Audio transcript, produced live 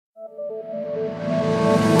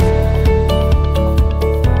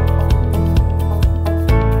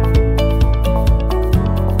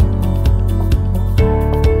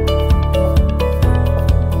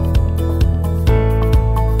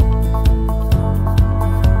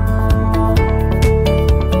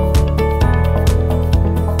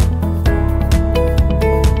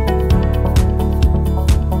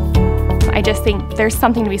just think there's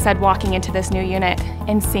something to be said walking into this new unit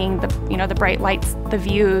and seeing the, the bright lights, the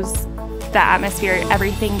views, the atmosphere,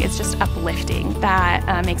 everything is just uplifting.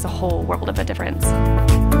 That makes a whole world of a difference.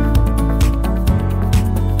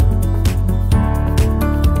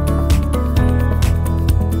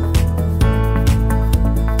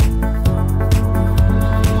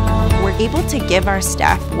 Able to give our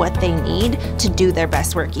staff what they need to do their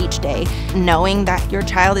best work each day, knowing that your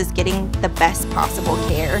child is getting the best possible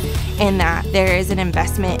care and that there is an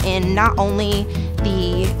investment in not only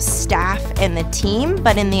the staff and the team,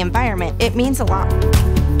 but in the environment. It means a lot.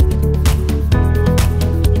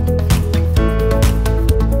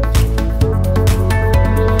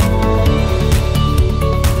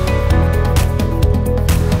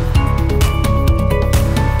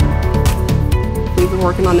 We've been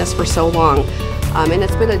working on this for so long, and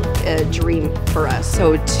it's been a dream for us.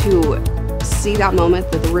 So to see that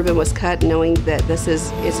moment that the ribbon was cut, knowing that this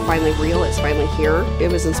is finally real, it's finally here,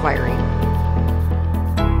 it was inspiring.